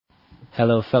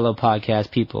Hello, fellow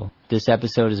podcast people. This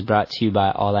episode is brought to you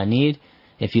by All I Need.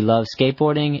 If you love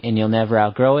skateboarding and you'll never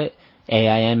outgrow it,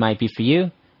 AIN might be for you.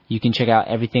 You can check out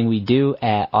everything we do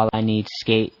at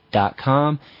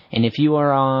allineedskate.com. And if you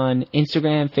are on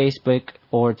Instagram, Facebook,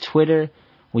 or Twitter,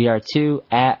 we are too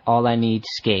at All I Need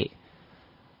Skate.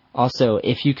 Also,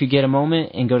 if you could get a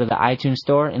moment and go to the iTunes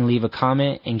store and leave a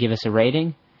comment and give us a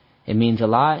rating, it means a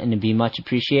lot and it'd be much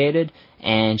appreciated.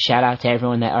 And shout out to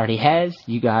everyone that already has.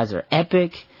 You guys are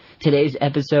epic. Today's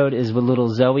episode is with little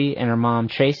Zoe and her mom,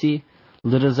 Tracy.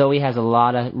 Little Zoe has a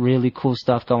lot of really cool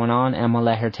stuff going on, and I'm going to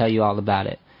let her tell you all about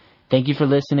it. Thank you for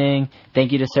listening.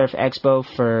 Thank you to Surf Expo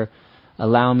for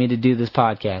allowing me to do this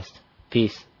podcast.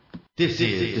 Peace. This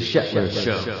is the Shetler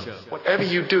Show. Whatever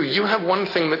you do, you have one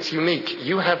thing that's unique.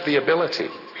 You have the ability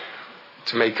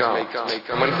to make art.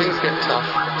 And when things get tough,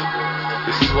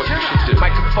 this is what you should do.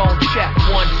 Microphone check,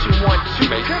 1, 2, 1, 2.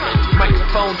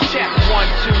 Microphone check, 1,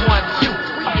 2, 1, 2.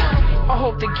 I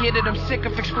hope to get it, I'm sick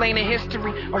of explaining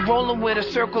history. I'm rolling with a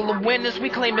circle of winners, we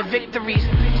claim the victories.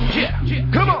 Yeah,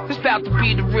 come on. This about to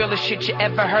be the realest shit you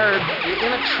ever heard. You're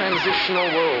in a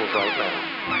transitional world right now.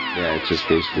 Yeah, it's just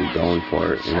basically going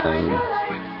for it, you know.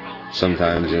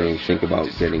 Sometimes you think about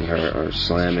getting hurt or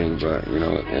slamming, but, you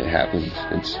know, it happens.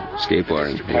 It's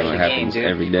skateboarding. You know, it happens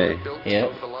every day. Yeah.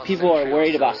 People are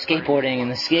worried about skateboarding and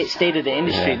the state of the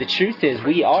industry. Yeah. The truth is,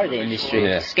 we are the industry.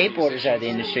 Yeah. Skateboarders are the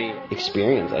industry.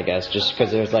 Experience, I guess, just because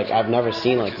there's like, I've never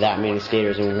seen like that many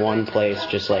skaters in one place,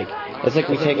 just like, it's like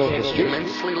we take over the street.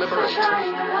 Immensely liberating.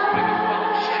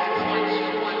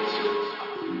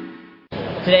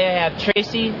 Today I have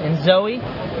Tracy and Zoe.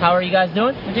 How are you guys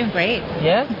doing? We're doing great.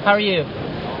 Yeah? How are you?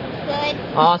 Good.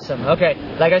 Awesome. Okay.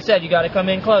 Like I said, you got to come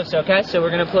in close, okay? So we're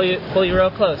going to pull you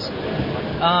real close.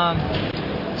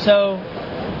 So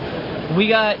we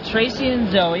got Tracy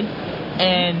and Zoe.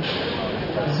 And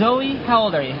Zoe, how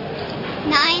old are you?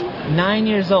 9. 9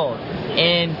 years old.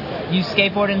 And you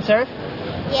skateboard and surf?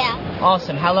 Yeah.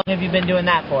 Awesome. How long have you been doing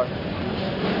that for?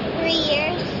 3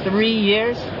 years. 3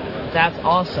 years? That's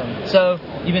awesome. So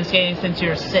you've been skating since you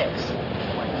were 6?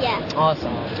 Yeah.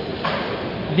 Awesome.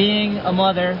 Being a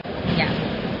mother, Yeah.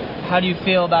 how do you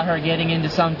feel about her getting into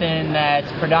something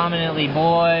that's predominantly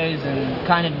boys and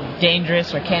kind of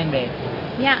dangerous, or can be?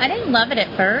 Yeah, I didn't love it at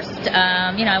first.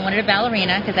 I wanted a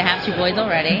ballerina because I have 2 boys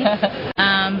already.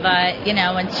 But,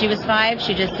 when she was 5,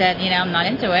 she just said, I'm not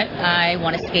into it. I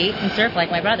want to skate and surf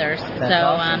like my brothers.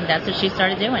 Awesome. That's what she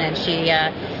started doing. And she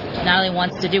not only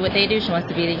wants to do what they do, she wants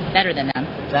to be better than them.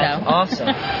 That's awesome.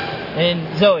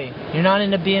 And Zoe, you're not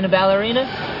into being a ballerina?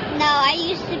 No, I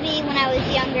used to be when I was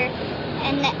younger,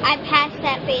 and I passed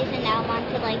that phase, and now I'm on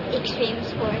to like extreme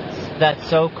sports. That's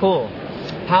so cool.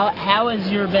 How has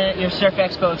your Surf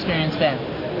Expo experience been?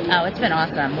 Oh, it's been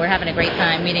awesome. We're having a great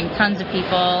time, meeting tons of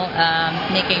people,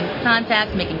 making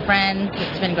contacts, making friends.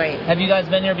 It's been great. Have you guys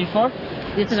been here before?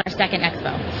 This is our second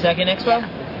expo. Second expo?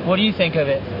 Yeah. What do you think of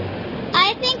it?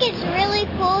 I think it's really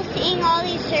cool seeing all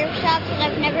these surf shops that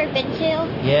I've never been to.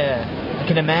 Yeah, I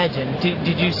can imagine.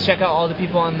 Did you check out all the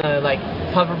people on the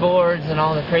hoverboards and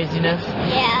all the craziness?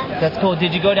 Yeah. That's cool.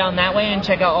 Did you go down that way and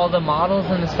check out all the models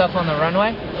and the stuff on the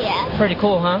runway? Yeah. Pretty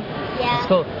cool, huh? Yeah. That's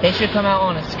cool. They should come out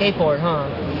on a skateboard, huh?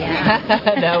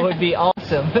 Yeah. That would be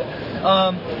awesome.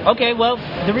 Okay, well,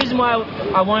 the reason why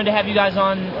I wanted to have you guys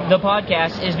on the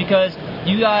podcast is because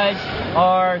you guys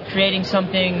are creating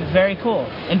something very cool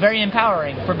and very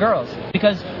empowering for girls.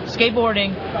 Because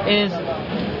skateboarding is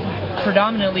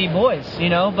predominantly boys,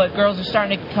 but girls are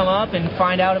starting to come up and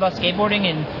find out about skateboarding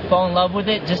and fall in love with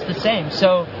it just the same.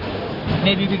 So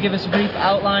maybe you could give us a brief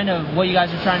outline of what you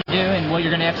guys are trying to do and what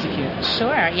you're going to execute.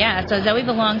 Sure, yeah. So Zoe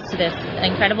belongs to this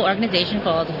incredible organization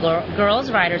called Girls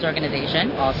Riders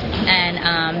Organization. Awesome.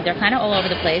 And they're kind of all over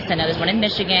the place. I know there's one in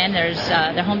Michigan. Their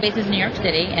home base is in New York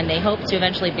City, and they hope to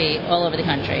eventually be all over the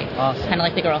country. Awesome. Kind of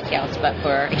like the Girl Scouts, but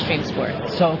for extreme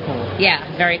sports. So cool.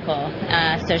 Yeah, very cool.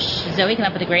 So Zoe came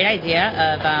up with a great idea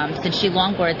of, since she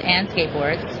longboards and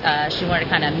skateboards, she wanted to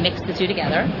kind of mix the two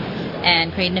together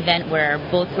and create an event where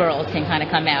both girls can kind of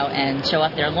come out and show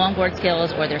off their longboard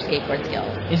skills or their skateboard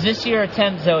skills. Is this your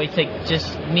attempt, Zoe, to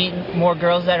just meet more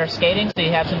girls that are skating so you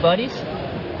have some buddies?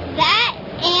 That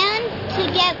and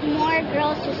to get more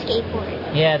girls to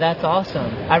skateboard. Yeah, that's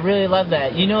awesome. I really love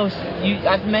that.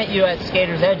 I've met you at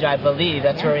Skater's Edge, I believe.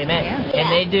 That's where we met. Yeah.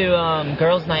 And they do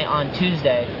girls' night on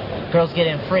Tuesday. Girls get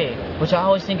in free, which I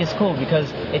always think is cool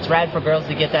because it's rad for girls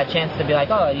to get that chance to be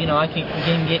like, I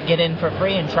can get in for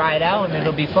free and try it out, and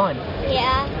it'll be fun.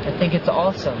 Yeah. I think it's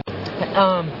awesome.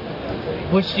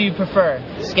 Which do you prefer,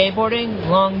 skateboarding,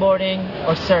 longboarding,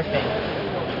 or surfing?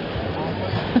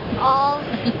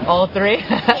 All 3?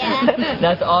 Yeah.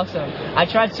 That's awesome. I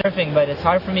tried surfing, but it's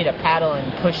hard for me to paddle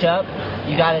and push up.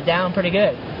 You got it down pretty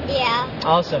good. Yeah.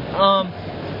 Awesome.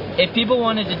 If people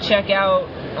wanted to check out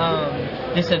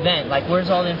this event, like, where's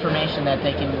all the information that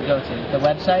they can go to? The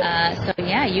website? So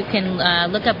yeah, you can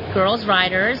look up Girls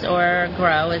Riders, or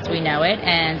GROW as we know it,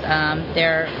 and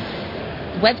their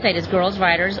website is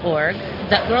girlsriders.org.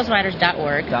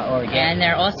 Girlsriders.org. Yeah. And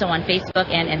they're also on Facebook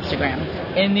and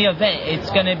Instagram. In the event, it's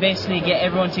going to basically get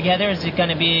everyone together. Is it going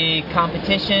to be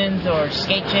competitions or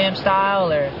skate jam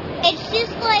style, or? It's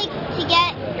just like to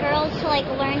get girls to like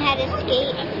learn how to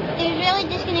skate. There's really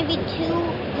just going to be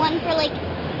 2, one for like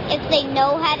if they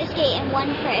know how to skate and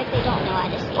one for if they don't know how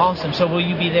to skate. Awesome. So will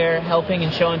you be there helping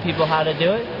and showing people how to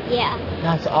do it? Yeah.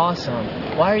 That's awesome.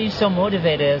 Why are you so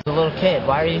motivated as a little kid?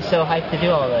 Why are you so hyped to do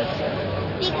all this?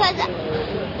 Because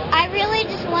I really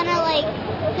just want to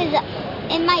because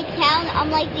in my town I'm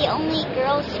like the only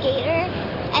girl skater,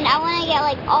 and I want to get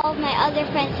like all of my other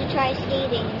friends to try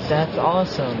skating. That's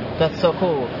awesome. That's so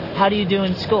cool. How do you do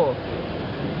in school?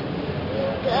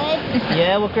 Good.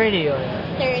 Yeah, what grade are you in?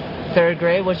 3rd. 3rd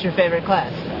grade. What's your favorite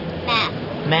class?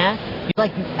 Math. Math? You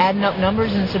like adding up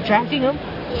numbers and subtracting them?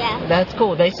 Yeah. That's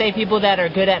cool. They say people that are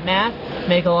good at math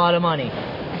make a lot of money.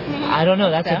 I don't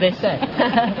know. That's what they say.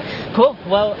 Cool.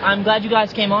 Well, I'm glad you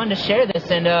guys came on to share this.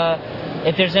 And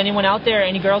if there's anyone out there,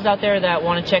 any girls out there that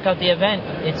want to check out the event,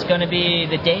 it's going to be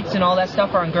the dates and all that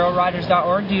stuff are on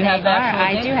girlriders.org. Do you have that?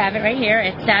 I do have it right here.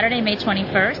 It's Saturday, May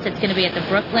 21st. It's going to be at the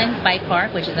Brooklyn Bike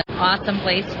Park, which is an awesome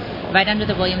place right under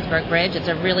the Williamsburg Bridge. It's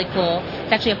a really cool,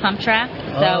 it's actually a pump track,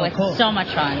 so it's cool. so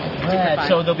much fun. It's super fun.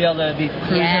 So they'll be able to be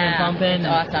cruising and pumping. It's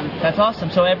awesome. That's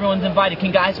awesome. So everyone's invited.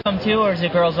 Can guys come too, or is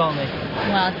it girls only?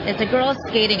 Well, it's a girls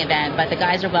skating event, but the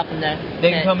guys are welcome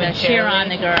to come and cheer on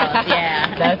the girls.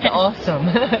 Yeah. That's awesome.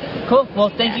 Cool. Well,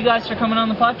 thank you guys for coming on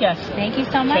the podcast. Thank you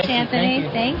so much, Tracy, Anthony.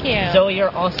 Thank you. Zoe,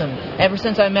 you're awesome. Ever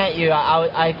since I met you,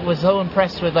 I was so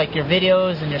impressed with like your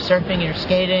videos and your surfing and your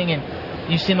skating, and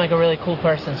you seem like a really cool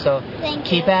person. So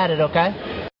keep at it, okay?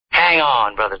 Hang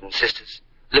on, brothers and sisters.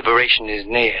 Liberation is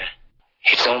near.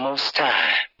 It's almost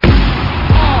time. 10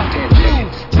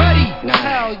 seconds. Ready? 9,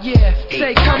 hell yeah. 8,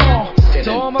 say come on. 7,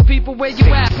 to all my people, where you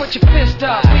at? Put your fist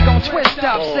up. We gon' twist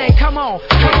up. Say come on,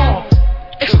 come on.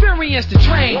 Experience the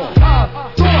train.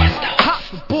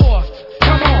 Hop aboard.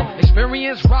 Come on.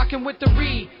 Experience rocking with the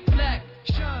reed.